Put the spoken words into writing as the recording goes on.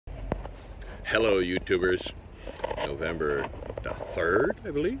Hello YouTubers, November the 3rd,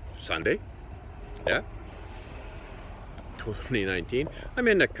 I believe, Sunday, yeah, 2019. I'm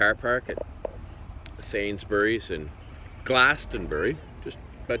in the car park at Sainsbury's in Glastonbury, just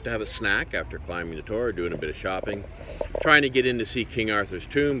about to have a snack after climbing the tower, doing a bit of shopping, trying to get in to see King Arthur's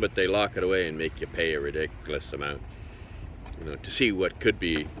tomb, but they lock it away and make you pay a ridiculous amount, to see what could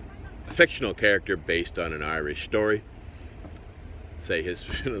be a fictional character based on an Irish story. Say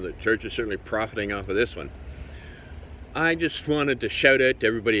the church is certainly profiting off of this one. I just wanted to shout out to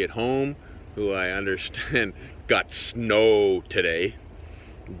everybody at home who I understand got snow today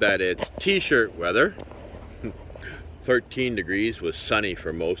that it's t-shirt weather. 13 degrees, was sunny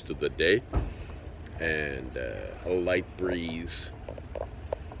for most of the day, and a light breeze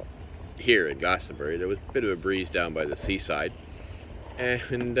here in Glastonbury. There was a bit of a breeze down by the seaside,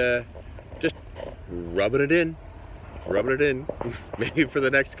 and just rubbing it in maybe for the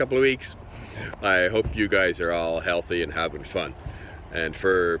next couple of weeks. I hope you guys are all healthy and having fun, and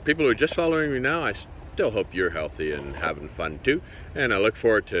for people who are just following me now, I still hope you're healthy and having fun too, and I look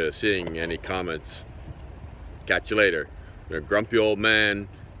forward to seeing any comments. Catch you later. You're a grumpy old man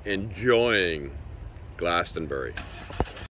enjoying Glastonbury.